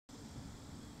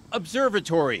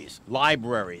Observatories,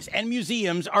 libraries, and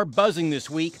museums are buzzing this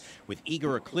week with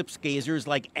eager eclipse gazers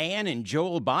like Anne and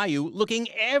Joel Bayou looking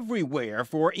everywhere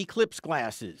for eclipse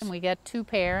glasses. And we got 2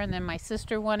 pair, and then my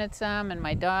sister wanted some, and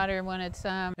my daughter wanted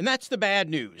some. And that's the bad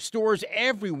news. Stores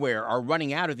everywhere are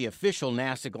running out of the official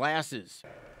NASA glasses.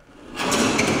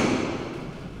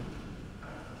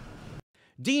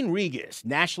 Dean Regas,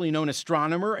 nationally known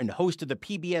astronomer and host of the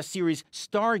PBS series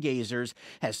Stargazers,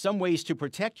 has some ways to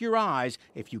protect your eyes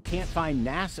if you can't find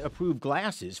NASA-approved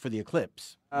glasses for the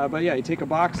eclipse. But yeah, you take a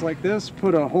box like this,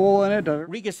 put a hole in it.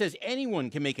 Regas says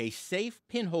anyone can make a safe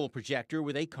pinhole projector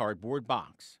with a cardboard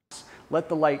box. Let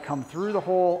the light come through the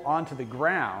hole onto the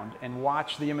ground and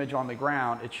watch the image on the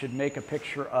ground. It should make a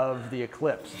picture of the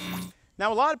eclipse.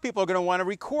 Now, a lot of people are going to want to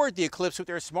record the eclipse with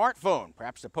their smartphone,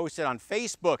 perhaps to post it on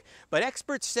Facebook. But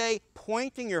experts say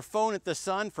pointing your phone at the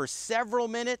sun for several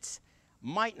minutes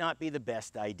might not be the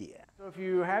best idea. So if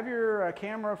you have your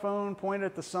camera phone pointed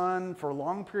at the sun for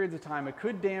long periods of time, it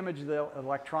could damage the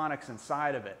electronics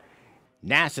inside of it.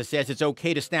 NASA says it's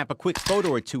okay to snap a quick photo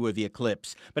or two of the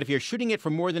eclipse, but if you're shooting it for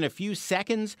more than a few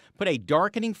seconds, put a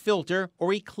darkening filter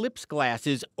or eclipse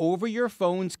glasses over your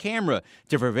phone's camera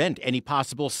to prevent any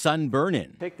possible sun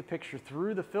burn-in. Take the picture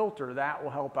through the filter, that will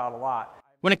help out a lot.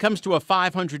 When it comes to a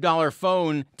 $500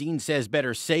 phone, Dean says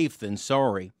better safe than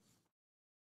sorry.